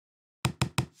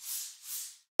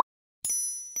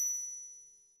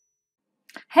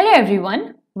Hello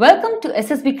everyone, welcome to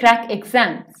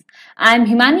SSBCrackExams. I am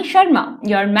Himani Sharma,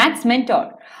 your maths mentor,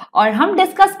 और हम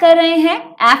discuss कर रहे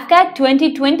हैं AFCAT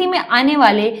 2020 में आने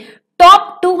वाले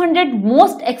top 200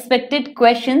 most expected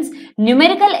questions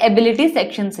numerical ability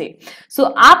section से।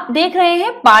 आप देख रहे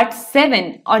हैं पार्ट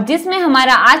 7 और जिसमें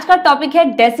हमारा आज का टॉपिक है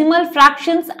डेसिमल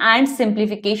फ्रैक्शंस एंड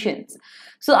सिंप्लीफिकेशंस।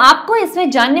 आपको इसमें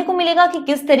जानने को मिलेगा कि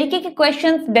किस तरीके के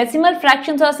क्वेश्चंस डेसिमल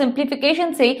फ्रैक्शंस और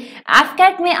सिंप्लीफिकेशन से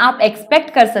AFCAT में आप एक्सपेक्ट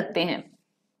कर सकते हैं।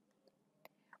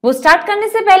 वो स्टार्ट करने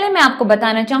से पहले मैं आपको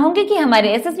बताना चाहूंगी कि हमारे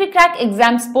एसएसबी क्रैक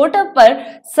एग्जाम्स पोर्टल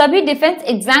पर सभी डिफेंस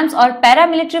एग्जाम्स और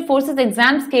पैरामिलिट्री फोर्सेस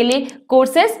एग्जाम्स के लिए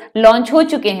कोर्सेज लॉन्च हो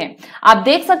चुके हैं। आप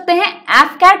देख सकते हैं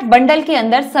AFCAT बंडल के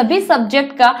अंदर सभी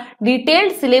सब्जेक्ट का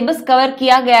डिटेल्ड सिलेबस कवर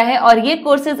किया गया है और ये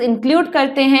कोर्सेज इंक्लूड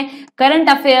करते हैं करंट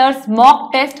अफेयर्स, मॉक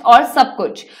टेस्ट और सब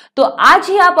कुछ। तो आज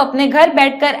ही आप अपने घर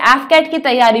बैठकर AFCAT की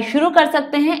तैयारी शुरू कर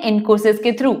सकते हैं इन कोर्सेज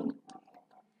के थ्रू।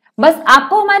 बस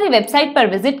आपको हमारी वेबसाइट पर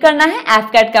विजिट करना है,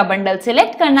 AFCAT का बंडल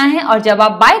सिलेक्ट करना है और जब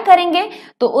आप बाय करेंगे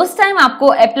तो उस टाइम आपको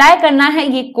अप्लाई करना है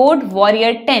ये कोड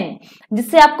वॉरियर 10,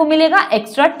 जिससे आपको मिलेगा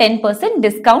एक्स्ट्रा 10%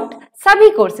 डिस्काउंट सभी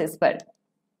कोर्सेज पर।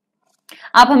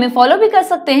 आप हमें फॉलो भी कर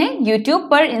सकते हैं YouTube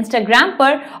पर, Instagram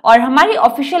पर और हमारी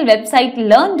ऑफिशियल वेबसाइट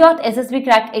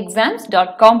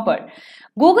learn.ssbcrackexams.com पर।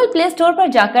 गूगल प्ले स्टोर पर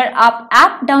जाकर आप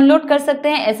ऐप डाउनलोड कर सकते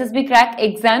हैं एसएसबी क्रैक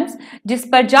एग्जाम्स, जिस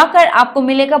पर जाकर आपको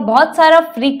मिलेगा बहुत सारा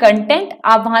फ्री कंटेंट।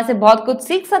 आप वहां से बहुत कुछ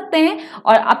सीख सकते हैं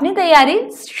और अपनी तैयारी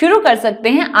शुरू कर सकते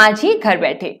हैं आज ही घर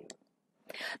बैठे।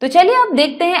 तो चलिए अब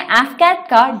देखते हैं AFCAT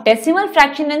का डेसिमल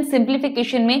फ्रैक्शन एंड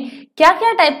सिंप्लीफिकेशन में क्या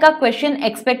क्या टाइप का क्वेश्चन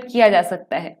एक्सपेक्ट किया जा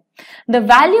सकता है। The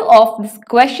value of this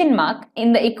question mark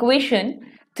in the equation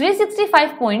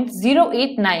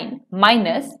 365.089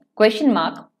 minus question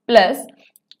mark plus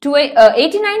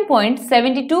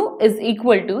 89.72 is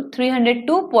equal to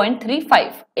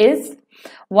 302.35 is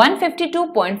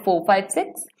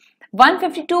 152.456,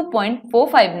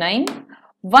 152.459,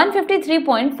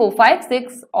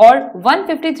 153.456 और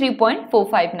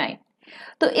 153.459।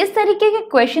 तो इस तरीके के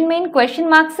क्वेश्चन में इन क्वेश्चन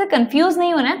मार्क से कंफ्यूज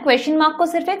नहीं होना है। क्वेश्चन मार्क को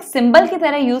सिर्फ एक सिंबल की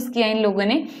तरह यूज किया इन लोगों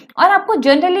ने और आपको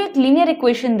जनरली एक लीनियर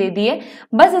इक्वेशन दे दी है।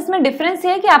 बस इसमें डिफरेंस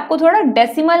ये है कि आपको थोड़ा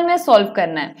डेसिमल में सॉल्व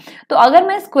करना है। तो अगर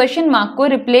मैं इस क्वेश्चन मार्क को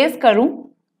रिप्लेस करूं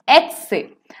x से,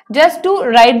 just to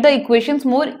right the equations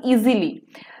more easily,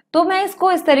 तो मैं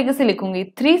इसको इस तरीके से लिखूंगी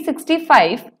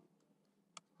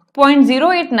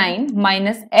 365.089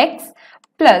 minus x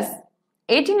plus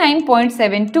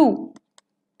 89.72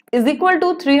 is equal to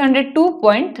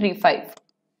 302.35,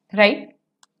 right.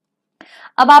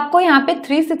 अब आपको यहाँ पे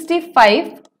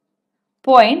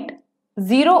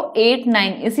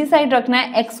 365.089 इसी साइड रखना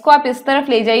है, x को आप इस तरफ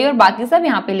ले जाइए और बाकी सब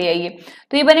यहाँ पे ले आइए।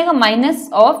 तो ये बनेगा minus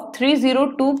of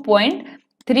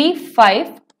 302.35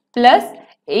 plus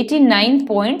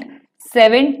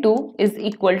 89.72 is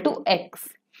equal to x।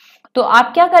 तो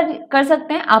आप क्या कर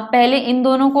सकते हैं, आप पहले इन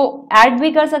दोनों को ऐड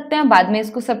भी कर सकते हैं, बाद में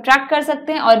इसको सब्ट्रैक्ट कर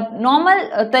सकते हैं और नॉर्मल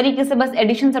तरीके से बस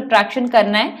एडिशन सब्ट्रैक्शन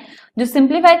करना है, जो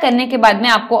सिंप्लीफाई करने के बाद में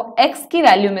आपको x की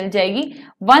वैल्यू मिल जाएगी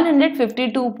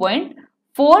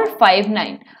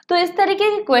 152.459। तो इस तरीके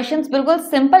के क्वेश्चंस बिल्कुल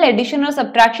सिंपल एडिशन और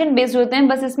सब्ट्रैक्शन बेस्ड होते हैं,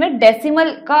 बस इसमें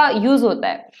डेसिमल का यूज होता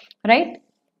है, right.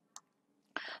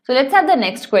 So let's have the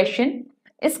next question.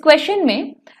 इस क्वेश्चन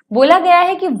में बोला गया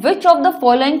है कि which of the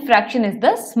following fraction is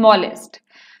the smallest.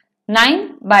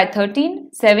 9/13,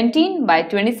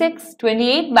 17/26,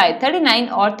 28/39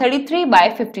 और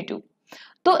 33/52।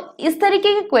 तो इस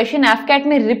तरीके के क्वेश्चन AFCAT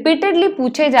में रिपीटेडली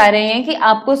पूछे जा रहे हैं कि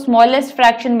आपको स्मॉलेस्ट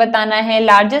फ्रैक्शन बताना है,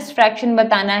 लार्जेस्ट फ्रैक्शन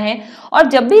बताना है। और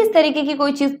जब भी इस तरीके की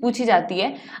कोई चीज पूछी जाती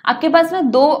है, आपके पास में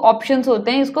दो ऑप्शंस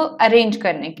होते हैं इसको अरेंज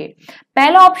करने के।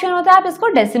 पहला ऑप्शन होता है आप इसको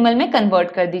डेसिमल में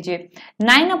कन्वर्ट कर दीजिए।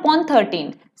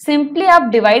 9/13 सिंपली आप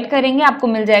डिवाइड करेंगे, आपको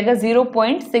मिल जाएगा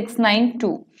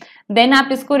 0.692। देन आप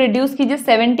इसको रिड्यूस कीजिए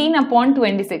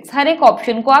 17/26, हर एक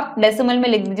ऑप्शन को आप डेसिमल में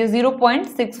लिख दीजिए,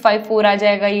 0.654 आ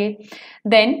जाएगा ये।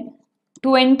 देन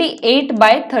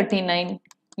 28/39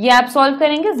 ये आप सॉल्व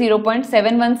करेंगे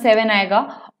 0.717 आएगा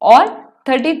और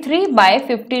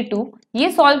 33/52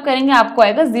 ये सॉल्व करेंगे, आपको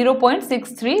आएगा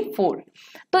 0.634।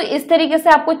 तो इस तरीके से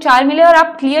आपको 4 मिले और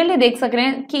आप क्लियरली देख सक रहे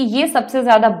हैं कि ये सबसे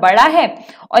ज्यादा बड़ा है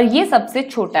और ये सबसे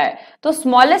छोटा है। तो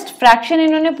स्मॉलेस्ट फ्रैक्शन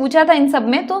इन्होंने पूछा था इन सब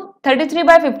में, तो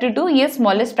 33/52 ये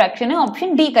स्मॉलेस्ट फ्रैक्शन है,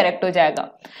 ऑप्शन डी करेक्ट हो जाएगा।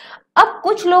 अब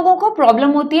कुछ लोगों को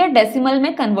प्रॉब्लम होती है डेसिमल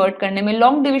में कन्वर्ट करने में,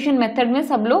 लॉन्ग डिविजन मेथड में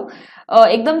सब लोग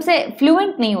एकदम से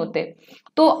फ्लुएंट नहीं होते।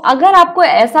 तो अगर आपको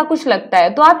ऐसा कुछ लगता है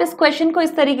तो आप इस क्वेश्चन को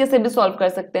इस तरीके से भी सॉल्व कर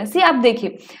सकते हैं। सी आप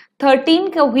देखिए 13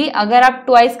 को भी अगर आप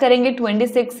ट्वाइस करेंगे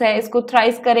 26 है, इसको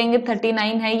थ्राइस करेंगे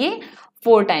 39 है, ये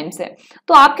 4 टाइम्स है।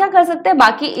 तो आप क्या कर सकते हैं,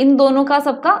 बाकी इन दोनों का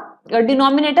सबका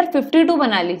डिनोमिनेटर 52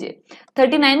 बना लीजिए।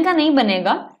 39 का नहीं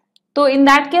बनेगा, तो इन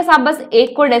दैट केस आप बस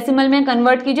एक को डेसिमल में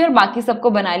कन्वर्ट कीजिए और बाकी सबको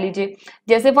बना लीजिए।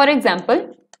 जैसे फॉर एग्जाम्पल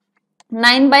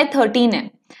 9/13 है,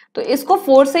 तो इसको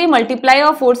 4 से ही मल्टीप्लाई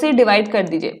और 4 से ही डिवाइड कर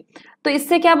दीजिए, तो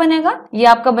इससे क्या बनेगा, ये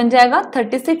आपका बन जाएगा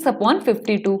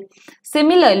 36/52।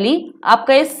 सिमिलरली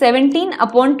आपका ये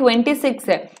 17/26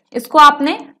 है, इसको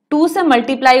आपने 2 से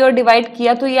मल्टीप्लाई और डिवाइड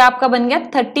किया तो ये आपका बन गया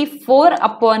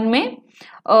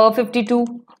 34/52,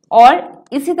 और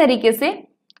इसी तरीके से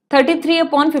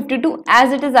 33/52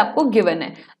 एज इट इज आपको गिवन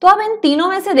है। तो आप इन तीनों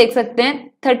में से देख सकते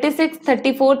हैं 36,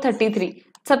 34, 33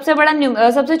 सबसे बड़ा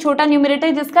सबसे छोटा न्यूमरेटर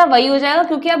जिसका वही हो जाएगा,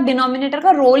 क्योंकि आप डिनोमिनेटर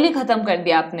का रोल ही खत्म कर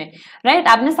दिया आपने, राइट।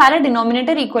 आपने सारे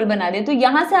डिनोमिनेटर इक्वल बना दिए, तो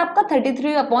यहां से आपका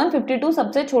 33/52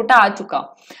 सबसे छोटा आ चुका।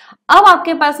 अब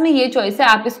आपके पास में ये चॉइस है,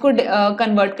 आप इसको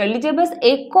कन्वर्ट कर लीजिए बस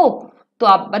एक को, तो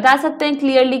आप बता सकते हैं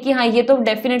क्लियरली कि हाँ ये तो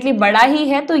डेफिनेटली बड़ा ही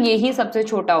है, तो ये ही सबसे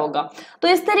छोटा होगा। तो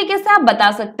इस तरीके से आप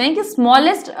बता सकते हैं कि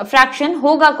स्मॉलेस्ट फ्रैक्शन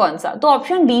होगा कौन सा, तो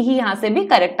ऑप्शन डी ही यहां से भी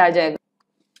करेक्ट आ जाएगा।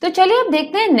 तो चलिए अब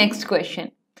देखते हैं next question.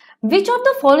 Which of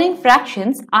the following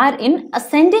fractions are in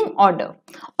ascending order?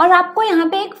 और आपको यहाँ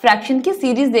पे एक फ्रैक्शन की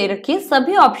सीरीज दे रखी है,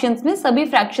 सभी ऑप्शंस में सभी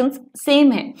फ्रैक्शंस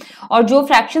सेम है, और जो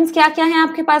फ्रैक्शंस क्या क्या हैं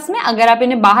आपके पास में, अगर आप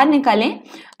इन्हें बाहर निकालें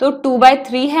तो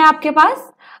 2/3 है आपके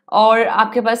पास, और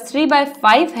आपके पास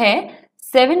 3/5 है,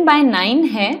 7/9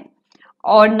 है,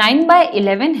 और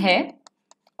 9/11 है,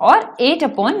 और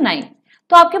 8/9।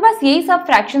 तो आपके पास यही सब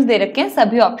फ्रैक्शंस दे रखे हैं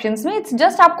सभी ऑप्शंस में। इट्स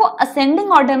जस्ट आपको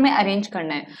असेंडिंग ऑर्डर में अरेंज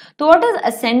करना है। तो व्हाट इज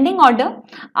असेंडिंग ऑर्डर,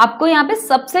 आपको यहाँ पे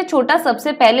सबसे छोटा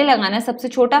सबसे पहले लगाना है, सबसे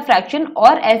छोटा फ्रैक्शन,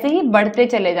 और ऐसे ही बढ़ते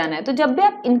चले जाना है। तो जब भी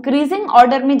आप इंक्रीजिंग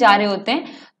ऑर्डर में जा रहे होते हैं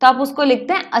तो आप उसको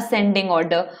लिखते हैं असेंडिंग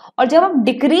ऑर्डर, और जब आप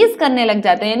डिक्रीज करने लग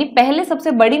जाते हैं, यानी पहले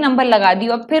सबसे बड़ी नंबर लगा दी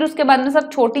और फिर उसके बाद में सब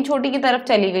छोटी छोटी की तरफ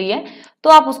चली गई है, तो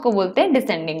आप उसको बोलते हैं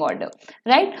डिसेंडिंग ऑर्डर,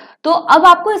 राइट। तो अब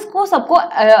आपको इसको सबको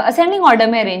असेंडिंग ऑर्डर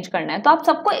में अरेंज करना है। तो आप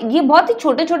सबको, ये बहुत ही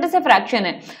छोटे छोटे से फ्रैक्शन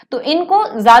है, तो इनको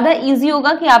ज्यादा इजी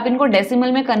होगा कि आप इनको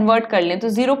डेसिमल में कन्वर्ट कर लें। तो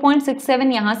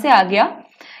 0.67 यहां से आ गया,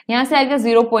 यहां से आ गया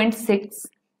 0.6,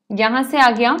 यहां से आ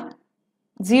गया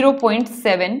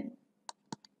 0.7,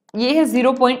 ये है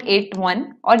 0.81,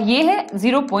 और ये है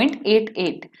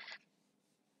 0.88।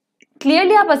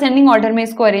 क्लियरली आप असेंडिंग ऑर्डर में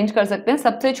इसको अरेंज कर सकते हैं।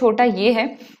 सबसे छोटा ये है,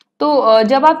 तो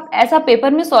जब आप ऐसा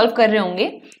पेपर में सॉल्व कर रहे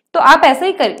होंगे तो आप ऐसा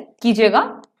ही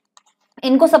कीजिएगा,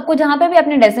 इनको सबको जहां पे भी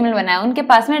आपने डेसिमल बनाया उनके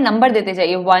पास में नंबर देते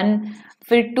जाइए, 1,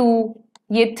 फिर 2,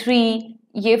 ये 3,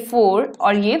 ये 4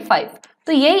 और ये 5।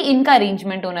 तो यही इनका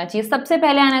अरेंजमेंट होना चाहिए। सबसे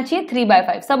पहले आना चाहिए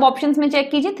 3/5। सब ऑप्शंस में चेक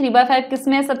कीजिए 3/5 किस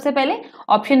में है सबसे पहले,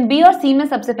 ऑप्शन बी और सी में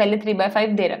सबसे पहले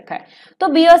 3/5 दे रखा है, तो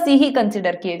बी और सी ही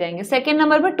कंसिडर किए जाएंगे। सेकंड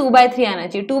नंबर पर 2/3 आना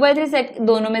चाहिए, 2/3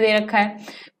 दोनों में दे रखा है।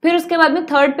 फिर उसके बाद में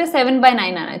थर्ड पे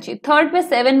 7/9 आना चाहिए, थर्ड पे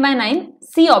 7/9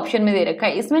 सी ऑप्शन में दे रखा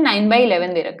है, इसमें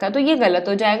 9/11 दे रखा है, तो ये गलत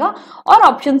हो जाएगा और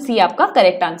ऑप्शन सी आपका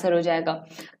करेक्ट आंसर हो जाएगा।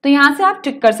 तो यहां से आप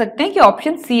टिक कर सकते हैं कि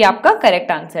ऑप्शन सी आपका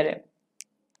करेक्ट आंसर है।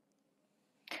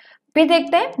 फिर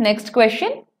देखते हैं next question.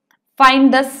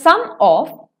 Find the some of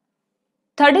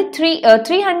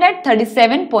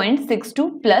 337.62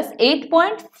 plus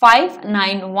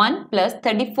 8.591 plus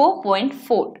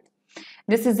 34.4।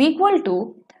 This is equal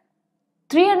to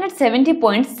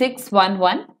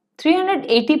 370.611,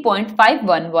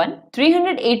 380.511,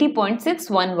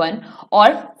 380.611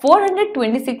 और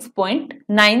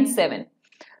 426.97।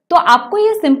 तो आपको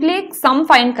ये सिंपली एक सम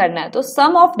फाइंड करना है, तो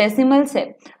सम ऑफ डेसिमल्स है।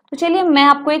 तो चलिए मैं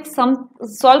आपको एक सम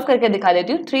सॉल्व करके दिखा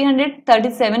देती हूँ।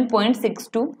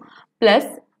 337.62 प्लस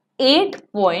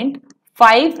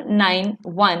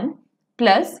 8.591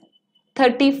 प्लस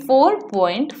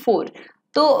 34.4।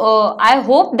 तो आई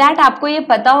होप दैट आपको ये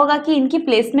पता होगा कि इनकी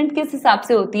प्लेसमेंट किस हिसाब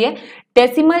से होती है।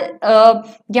 डेसिमल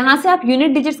यहां से आप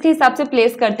यूनिट डिजिट्स के हिसाब से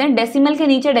प्लेस करते हैं, डेसिमल के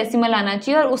नीचे डेसिमल आना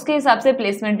चाहिए और उसके हिसाब से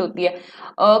प्लेसमेंट होती है।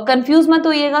 कंफ्यूज मत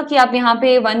होइएगा कि आप यहाँ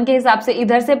पे 1 के हिसाब से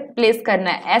इधर से प्लेस करना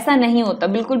है, ऐसा नहीं होता,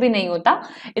 बिल्कुल भी नहीं होता।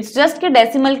 इट्स जस्ट कि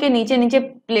डेसिमल के नीचे नीचे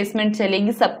प्लेसमेंट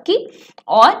चलेगी सबकी,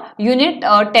 और यूनिट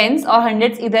टेंस और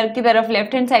हंड्रेड्स इधर की तरफ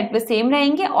लेफ्ट हैंड साइड पे सेम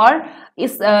रहेंगे और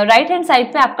इस राइट हैंड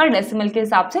साइड पे आपका डेसिमल के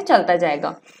हिसाब से चलता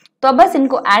जाएगा। तो अब बस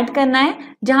इनको ऐड करना है।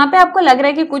 जहां पे आपको लग रहा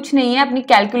है कि कुछ नहीं है, अपनी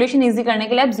कैलकुलेशन इजी करने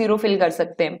के लिए आप 0 फिल कर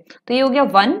सकते हैं। तो ये हो गया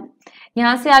 1,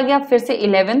 यहां से आ गया फिर से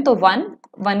 11, तो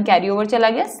 1 कैरी ओवर चला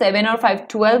गया, 7 और 5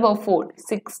 12 और 4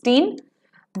 16,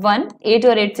 1 8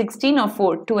 और 8 16 और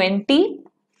 4 20,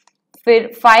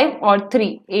 फिर 5 और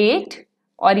 3 8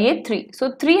 और ये 3, सो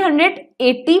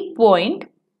 380.97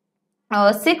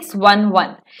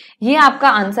 611 ये आपका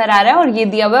आंसर आ रहा है और ये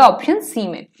दिया हुआ है ऑप्शन सी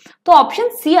में। तो ऑप्शन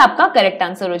सी आपका करेक्ट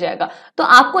आंसर हो जाएगा। तो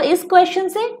आपको इस क्वेश्चन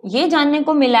से ये जानने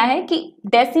को मिला है कि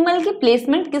डेसिमल की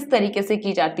प्लेसमेंट किस तरीके से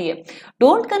की जाती है।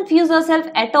 Don't confuse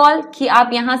yourself at all कि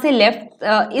आप यहां से लेफ्ट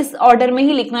इस ऑर्डर में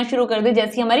ही लिखना शुरू कर दे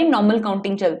जैसी हमारी नॉर्मल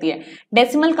काउंटिंग चलती है।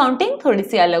 डेसिमल काउंटिंग थोड़ी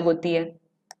सी अलग होती है।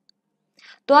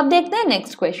 तो अब देखते हैं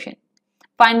next question.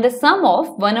 Find the sum of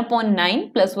 1/9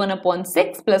 plus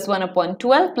 1/6 plus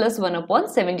 1/12 plus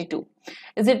 1/72.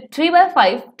 Is it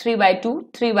 3/5, 3/2,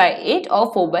 3/8 or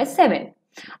 4/7?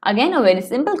 Again a very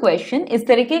simple question. इस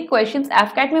तरह के क्वेश्चंस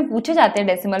AFCAT में पूछे जाते हैं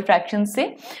डेसिमल फ्रैक्शंस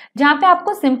से, जहाँ पे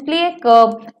आपको सिंपली एक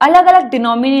अलग अलग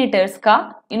डिनोमिनेटर्स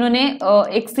का इन्होंने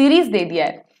एक सीरीज दे दिया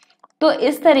है। तो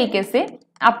इस तरीके से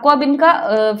आपको अब इनका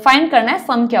फाइंड करना है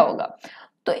सम क्या होगा।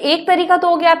 तो एक तरीका तो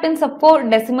हो गया आप इन सबको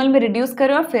डेसिमल में रिड्यूस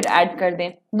करें और फिर ऐड कर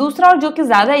दें। दूसरा और जो कि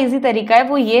ज्यादा इजी तरीका है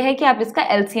वो ये है कि आप इसका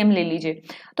एलसीएम ले लीजिए।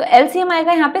 तो एलसीएम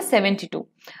आएगा यहाँ पे 72।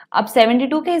 अब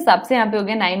 72 के हिसाब से यहाँ पे हो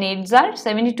गया 9 8 are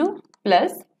 72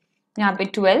 प्लस यहाँ पे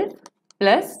 12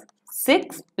 प्लस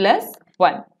 6 प्लस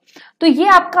 1। तो ये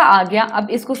आपका आ गया। अब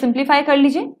इसको सिंप्लीफाई कर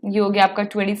लीजिए, ये हो गया आपका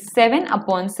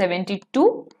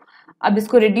 27/72। अब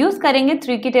इसको रिड्यूस करेंगे,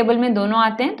 3 की टेबल में दोनों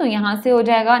आते हैं, तो यहाँ से हो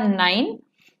जाएगा 9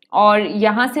 और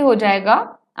यहां से हो जाएगा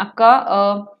आपका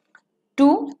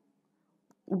 2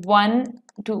 1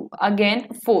 2 अगेन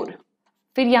 4,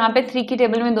 फिर यहाँ पे 3 की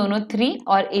टेबल में दोनों 3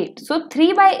 और 8। सो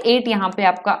 3/8 यहाँ पे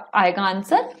आपका आएगा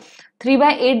आंसर।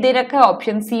 3/8 दे रखा है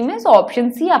ऑप्शन सी में, सो ऑप्शन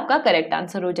सी आपका करेक्ट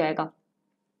आंसर हो जाएगा।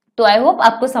 तो आई होप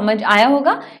आपको समझ आया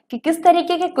होगा कि किस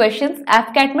तरीके के क्वेश्चंस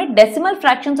AFCAT में डेसिमल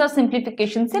फ्रैक्शंस और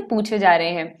सिंप्लीफिकेशन से पूछे जा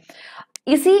रहे हैं।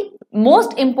 इसी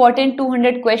मोस्ट इंपॉर्टेंट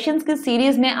 200 क्वेश्चंस की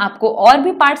सीरीज में आपको और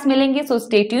भी पार्ट्स मिलेंगे। So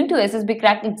stay tune to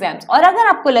SSBCrack exams. और अगर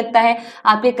आपको लगता है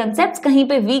आपके कंसेप्ट्स कहीं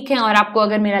पे वीक हैं और आपको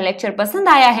अगर मेरा लेक्चर पसंद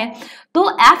आया है तो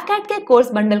AFCAT के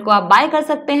कोर्स बंडल को आप बाय कर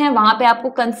सकते हैं। वहां पे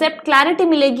आपको कंसेप्ट क्लैरिटी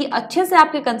मिलेगी, अच्छे से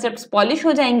आपके कंसेप्ट्स पॉलिश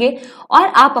हो जाएंगे और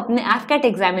आप अपने AFCAT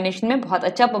एग्जामिनेशन में बहुत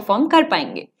अच्छा परफॉर्म कर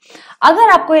पाएंगे। अगर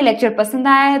आपको ये लेक्चर पसंद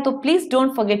आया है तो please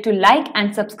don't forget to like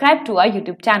and subscribe to our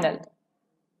YouTube channel.